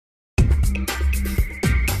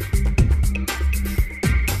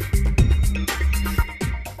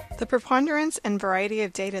The preponderance and variety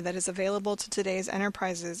of data that is available to today's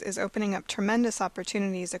enterprises is opening up tremendous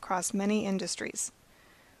opportunities across many industries.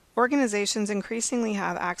 Organizations increasingly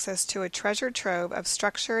have access to a treasure trove of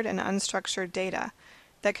structured and unstructured data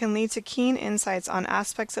that can lead to keen insights on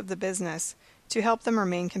aspects of the business to help them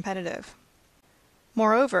remain competitive.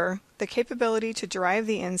 Moreover, the capability to derive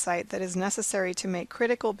the insight that is necessary to make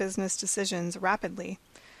critical business decisions rapidly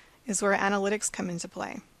is where analytics come into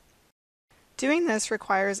play. Doing this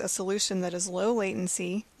requires a solution that is low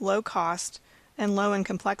latency, low cost, and low in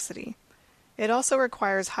complexity. It also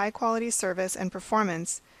requires high-quality service and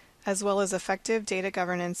performance, as well as effective data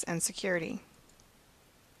governance and security.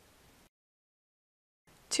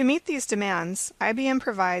 To meet these demands, IBM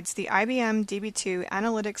provides the IBM DB2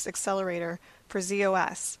 Analytics Accelerator for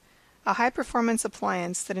z/OS, a high-performance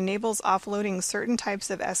appliance that enables offloading certain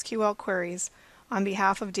types of SQL queries on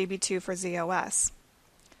behalf of DB2 for z/OS.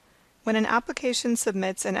 When an application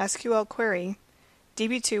submits an SQL query,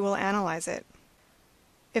 DB2 will analyze it.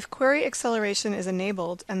 If query acceleration is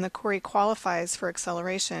enabled and the query qualifies for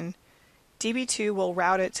acceleration, DB2 will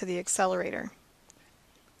route it to the accelerator.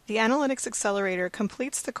 The Analytics Accelerator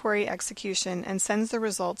completes the query execution and sends the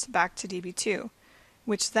results back to DB2,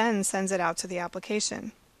 which then sends it out to the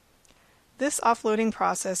application. This offloading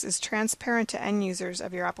process is transparent to end users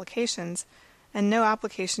of your applications, and no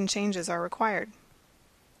application changes are required.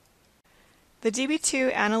 The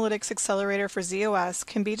DB2 Analytics Accelerator for z/OS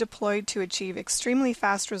can be deployed to achieve extremely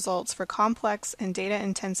fast results for complex and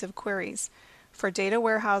data-intensive queries, for data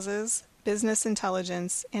warehouses, business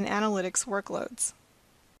intelligence, and analytics workloads.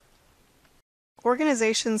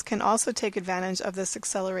 Organizations can also take advantage of this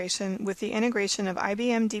acceleration with the integration of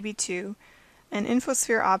IBM DB2 and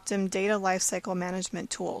InfoSphere Optim data lifecycle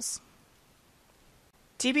management tools.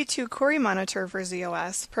 DB2 Query Monitor for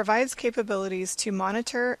z/OS provides capabilities to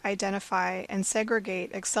monitor, identify, and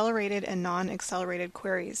segregate accelerated and non-accelerated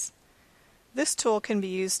queries. This tool can be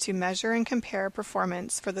used to measure and compare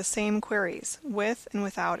performance for the same queries, with and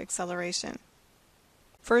without acceleration.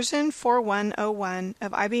 Version 4.1.01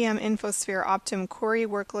 of IBM InfoSphere Optim Query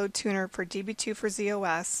Workload Tuner for DB2 for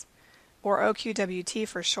z/OS, or OQWT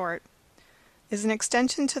for short, is an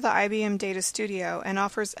extension to the IBM Data Studio and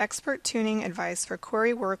offers expert tuning advice for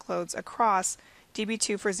query workloads across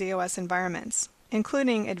DB2 for z/OS environments,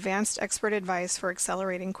 including advanced expert advice for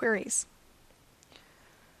accelerating queries.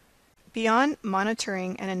 Beyond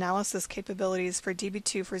monitoring and analysis capabilities for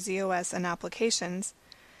DB2 for z/OS and applications,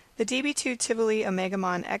 the DB2 Tivoli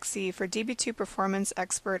Omegamon XE for DB2 Performance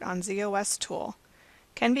Expert on z/OS tool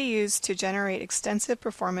can be used to generate extensive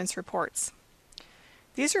performance reports.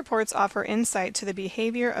 These reports offer insight to the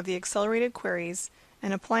behavior of the accelerated queries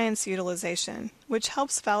and appliance utilization, which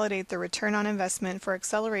helps validate the return on investment for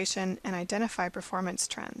acceleration and identify performance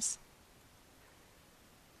trends.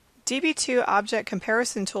 DB2 Object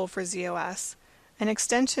Comparison Tool for z/OS, an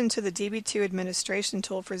extension to the DB2 Administration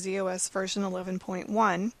Tool for z/OS version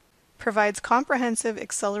 11.1, provides comprehensive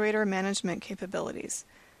accelerator management capabilities,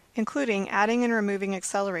 including adding and removing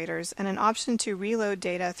accelerators and an option to reload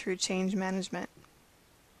data through change management.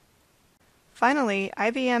 Finally,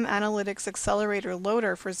 IBM Analytics Accelerator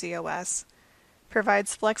Loader for z/OS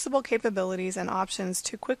provides flexible capabilities and options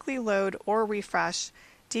to quickly load or refresh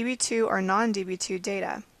DB2 or non-DB2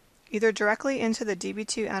 data, either directly into the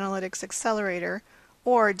DB2 Analytics Accelerator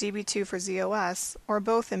or DB2 for z/OS, or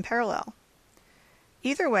both in parallel.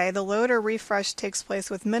 Either way, the load or refresh takes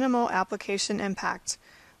place with minimal application impact,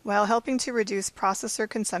 while helping to reduce processor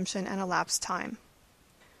consumption and elapsed time.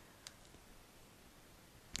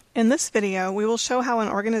 In this video, we will show how an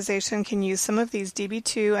organization can use some of these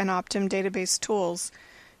DB2 and Optim database tools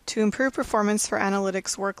to improve performance for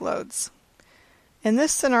analytics workloads. In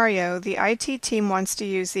this scenario, the IT team wants to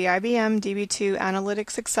use the IBM DB2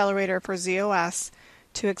 Analytics Accelerator for z/OS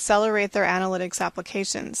to accelerate their analytics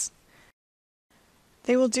applications.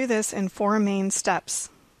 They will do this in 4 main steps.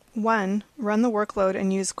 1. Run the workload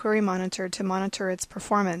and use Query Monitor to monitor its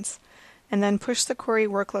performance, and then push the query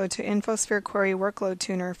workload to InfoSphere Query Workload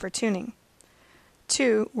Tuner for tuning.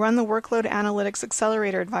 2. Run the Workload Analytics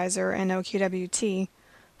Accelerator Advisor in OQWT,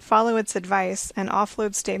 follow its advice, and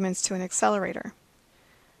offload statements to an accelerator.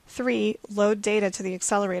 3. Load data to the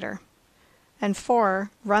accelerator. And 4.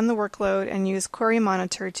 Run the workload and use Query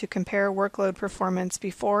Monitor to compare workload performance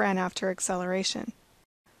before and after acceleration.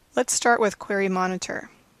 Let's start with Query Monitor.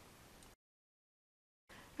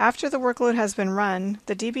 After the workload has been run,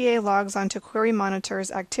 the DBA logs onto Query Monitor's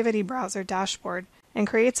Activity Browser dashboard and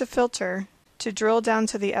creates a filter to drill down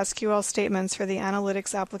to the SQL statements for the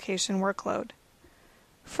analytics application workload.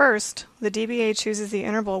 First, the DBA chooses the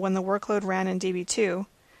interval when the workload ran in DB2,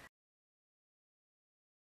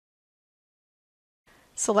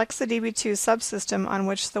 selects the DB2 subsystem on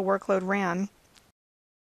which the workload ran,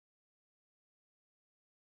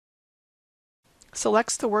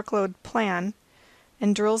 selects the workload plan,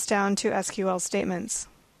 and drills down to SQL statements.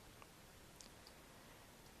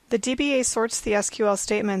 The DBA sorts the SQL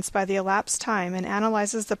statements by the elapsed time and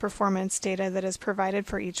analyzes the performance data that is provided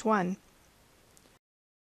for each one.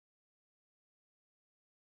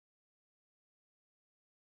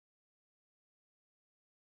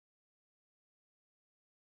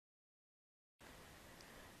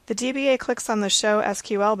 The DBA clicks on the Show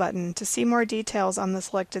SQL button to see more details on the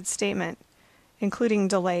selected statement, including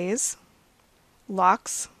delays,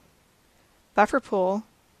 locks, buffer pool,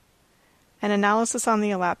 and analysis on the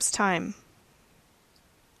elapsed time.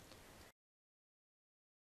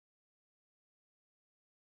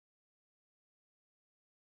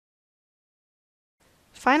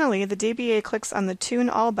 Finally, the DBA clicks on the Tune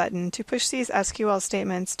All button to push these SQL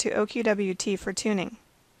statements to OQWT for tuning.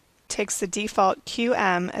 Takes the default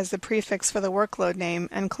QM as the prefix for the workload name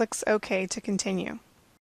and clicks OK to continue.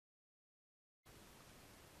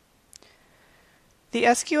 The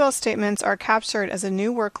SQL statements are captured as a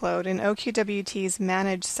new workload in OQWT's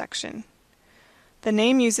Manage section. The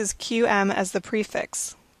name uses QM as the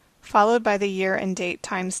prefix, followed by the year and date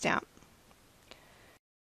timestamp.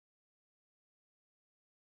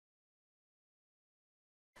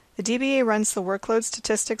 The DBA runs the Workload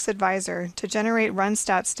Statistics Advisor to generate run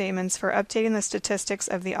stat statements for updating the statistics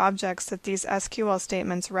of the objects that these SQL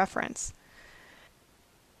statements reference.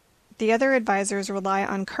 The other advisors rely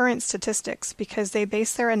on current statistics because they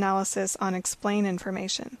base their analysis on explain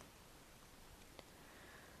information.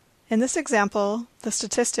 In this example, the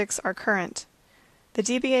statistics are current. The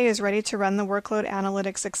DBA is ready to run the Workload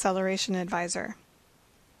Analytics Acceleration Advisor.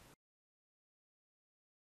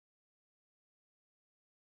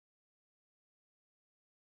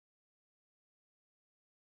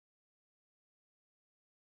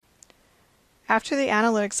 After the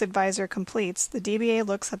Analytics Advisor completes, the DBA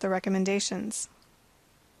looks at the recommendations.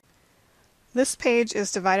 This page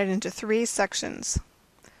is divided into 3 sections.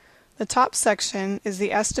 The top section is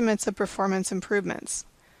the estimates of performance improvements.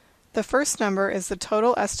 The first number is the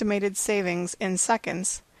total estimated savings in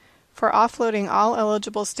seconds for offloading all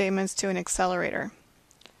eligible statements to an accelerator.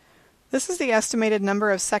 This is the estimated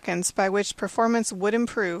number of seconds by which performance would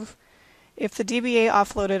improve if the DBA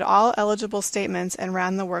offloaded all eligible statements and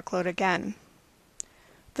ran the workload again.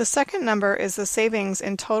 The second number is the savings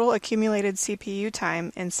in total accumulated CPU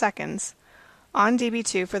time in seconds on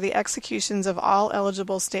DB2 for the executions of all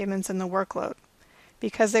eligible statements in the workload,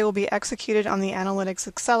 because they will be executed on the Analytics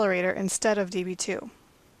Accelerator instead of DB2.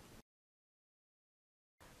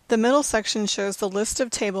 The middle section shows the list of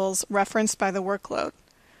tables referenced by the workload.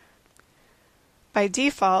 By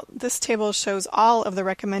default, this table shows all of the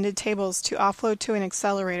recommended tables to offload to an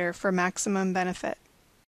accelerator for maximum benefit.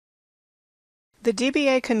 The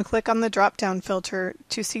DBA can click on the drop-down filter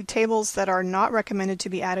to see tables that are not recommended to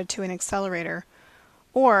be added to an accelerator,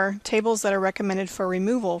 or tables that are recommended for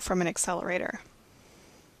removal from an accelerator.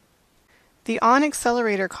 The On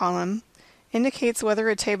Accelerator column indicates whether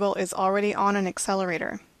a table is already on an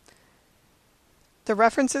accelerator. The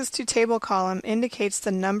References to Table column indicates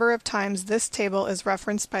the number of times this table is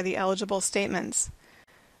referenced by the eligible statements,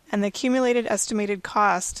 and the accumulated estimated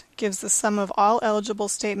cost gives the sum of all eligible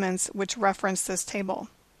statements which reference this table.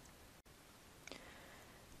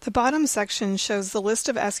 The bottom section shows the list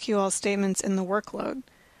of SQL statements in the workload.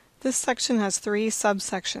 This section has 3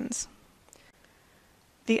 subsections.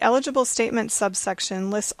 The Eligible Statements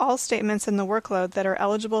subsection lists all statements in the workload that are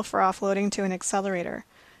eligible for offloading to an accelerator,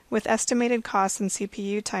 with estimated costs and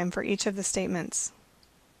CPU time for each of the statements.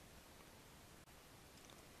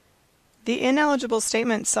 The Ineligible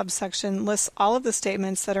Statements subsection lists all of the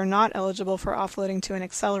statements that are not eligible for offloading to an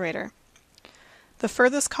accelerator. The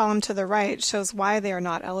furthest column to the right shows why they are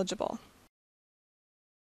not eligible.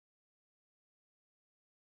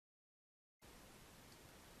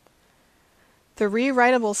 The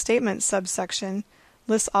Rewritable Statements subsection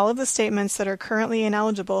lists all of the statements that are currently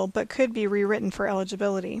ineligible but could be rewritten for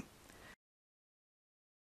eligibility.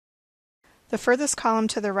 The furthest column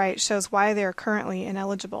to the right shows why they are currently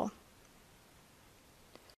ineligible.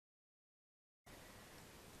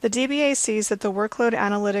 The DBA sees that the Workload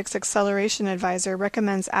Analytics Acceleration Advisor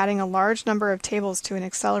recommends adding a large number of tables to an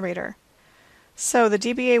accelerator. So the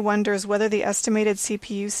DBA wonders whether the estimated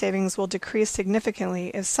CPU savings will decrease significantly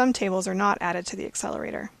if some tables are not added to the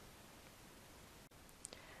accelerator.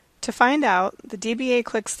 To find out, the DBA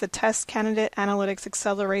clicks the Test Candidate Analytics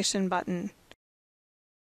Acceleration button.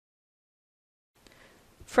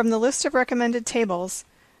 From the list of recommended tables,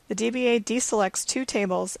 the DBA deselects two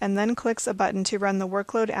tables and then clicks a button to run the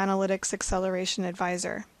Workload Analytics Acceleration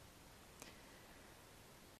Advisor.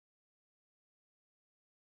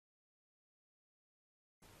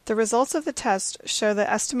 The results of the test show that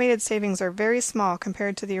estimated savings are very small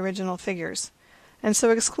compared to the original figures, and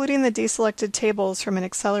so excluding the deselected tables from an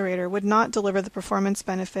accelerator would not deliver the performance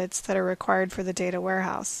benefits that are required for the data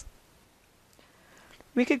warehouse.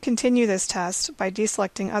 We could continue this test by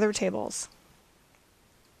deselecting other tables.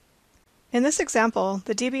 In this example,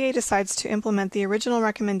 the DBA decides to implement the original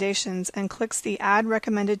recommendations and clicks the Add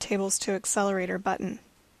Recommended Tables to Accelerator button.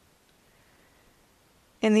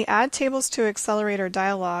 In the Add Tables to Accelerator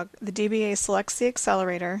dialog, the DBA selects the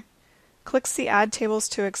accelerator, clicks the Add Tables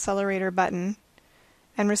to Accelerator button,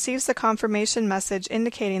 and receives the confirmation message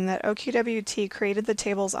indicating that OQWT created the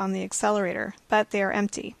tables on the accelerator, but they are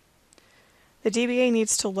empty. The DBA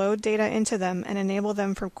needs to load data into them and enable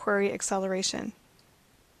them for query acceleration.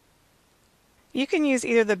 You can use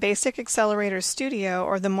either the basic Accelerator Studio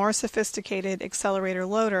or the more sophisticated Accelerator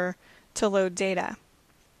Loader to load data.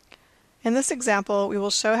 In this example, we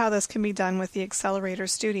will show how this can be done with the Accelerator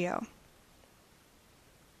Studio.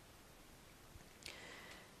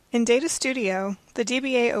 In Data Studio, the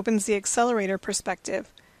DBA opens the accelerator perspective,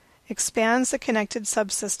 expands the connected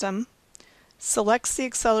subsystem, selects the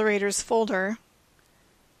accelerator's folder,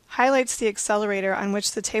 highlights the accelerator on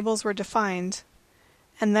which the tables were defined,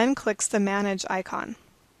 and then clicks the Manage icon.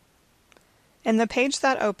 In the page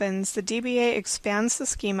that opens, the DBA expands the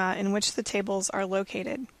schema in which the tables are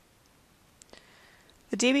located.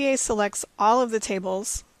 The DBA selects all of the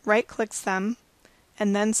tables, right-clicks them,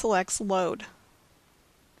 and then selects Load.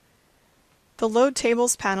 The Load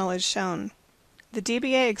Tables panel is shown. The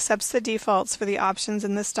DBA accepts the defaults for the options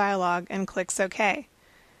in this dialog and clicks OK.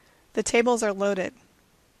 The tables are loaded.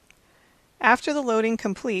 After the loading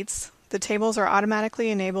completes, the tables are automatically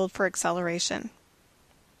enabled for acceleration.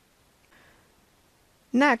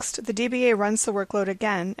 Next, the DBA runs the workload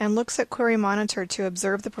again and looks at Query Monitor to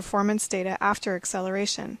observe the performance data after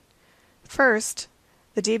acceleration. First,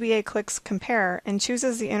 the DBA clicks Compare and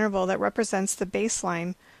chooses the interval that represents the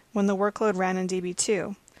baseline when the workload ran in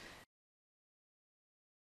DB2,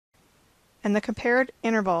 and the compared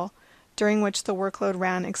interval during which the workload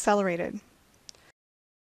ran accelerated.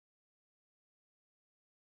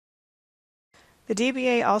 The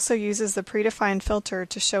DBA also uses the predefined filter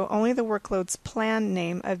to show only the workload's plan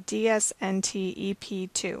name of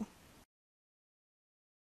DSNTEP2.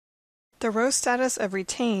 The row status of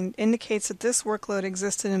retained indicates that this workload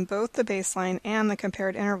existed in both the baseline and the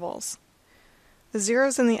compared intervals. The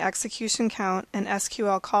zeros in the execution count and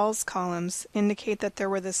SQL calls columns indicate that there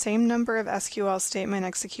were the same number of SQL statement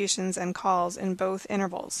executions and calls in both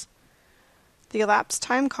intervals. The elapsed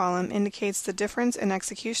time column indicates the difference in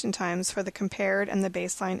execution times for the compared and the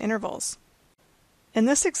baseline intervals. In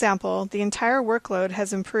this example, the entire workload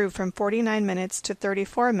has improved from 49 minutes to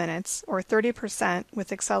 34 minutes, or 30%,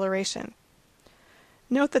 with acceleration.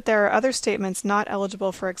 Note that there are other statements not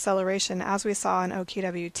eligible for acceleration, as we saw in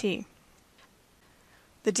OQWT.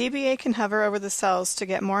 The DBA can hover over the cells to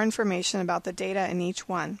get more information about the data in each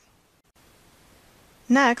one.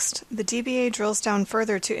 Next, the DBA drills down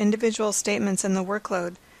further to individual statements in the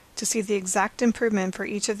workload to see the exact improvement for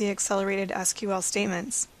each of the accelerated SQL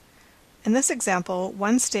statements. In this example,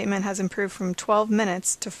 one statement has improved from 12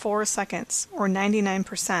 minutes to 4 seconds, or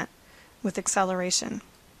 99%, with acceleration.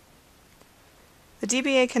 The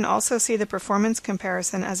DBA can also see the performance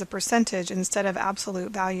comparison as a percentage instead of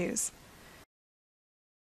absolute values.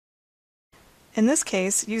 In this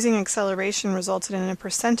case, using acceleration resulted in a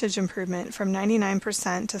percentage improvement from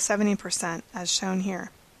 99% to 70%, as shown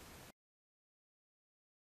here.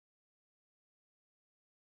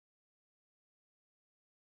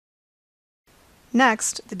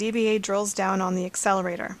 Next, the DBA drills down on the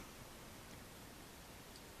accelerator.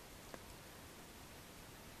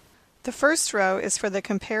 The first row is for the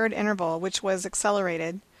compared interval, which was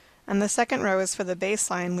accelerated, and the second row is for the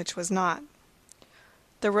baseline, which was not.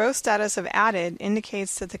 The row status of added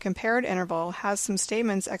indicates that the compared interval has some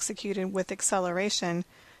statements executed with acceleration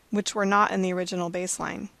which were not in the original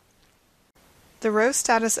baseline. The row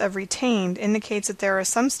status of retained indicates that there are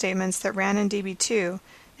some statements that ran in DB2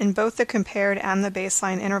 in both the compared and the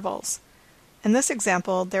baseline intervals. In this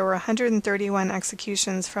example, there were 131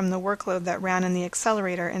 executions from the workload that ran in the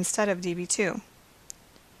accelerator instead of DB2.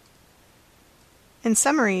 In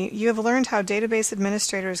summary, you have learned how database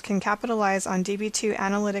administrators can capitalize on DB2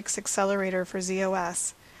 Analytics Accelerator for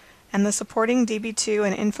ZOS and the supporting DB2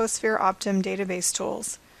 and InfoSphere Optim database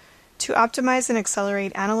tools to optimize and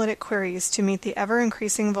accelerate analytic queries to meet the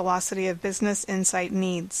ever-increasing velocity of business insight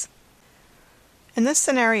needs. In this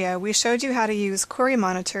scenario, we showed you how to use Query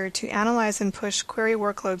Monitor to analyze and push query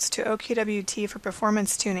workloads to OQWT for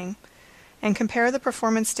performance tuning, and compare the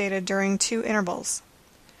performance data during 2 intervals.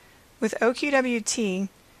 With OQWT,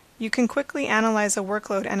 you can quickly analyze a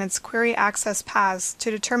workload and its query access paths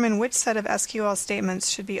to determine which set of SQL statements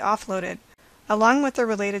should be offloaded, along with the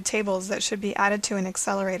related tables that should be added to an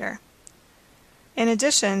accelerator. In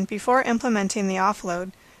addition, before implementing the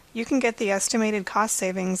offload, you can get the estimated cost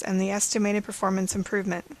savings and the estimated performance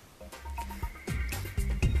improvement.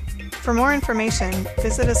 For more information,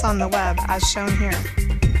 visit us on the web as shown here.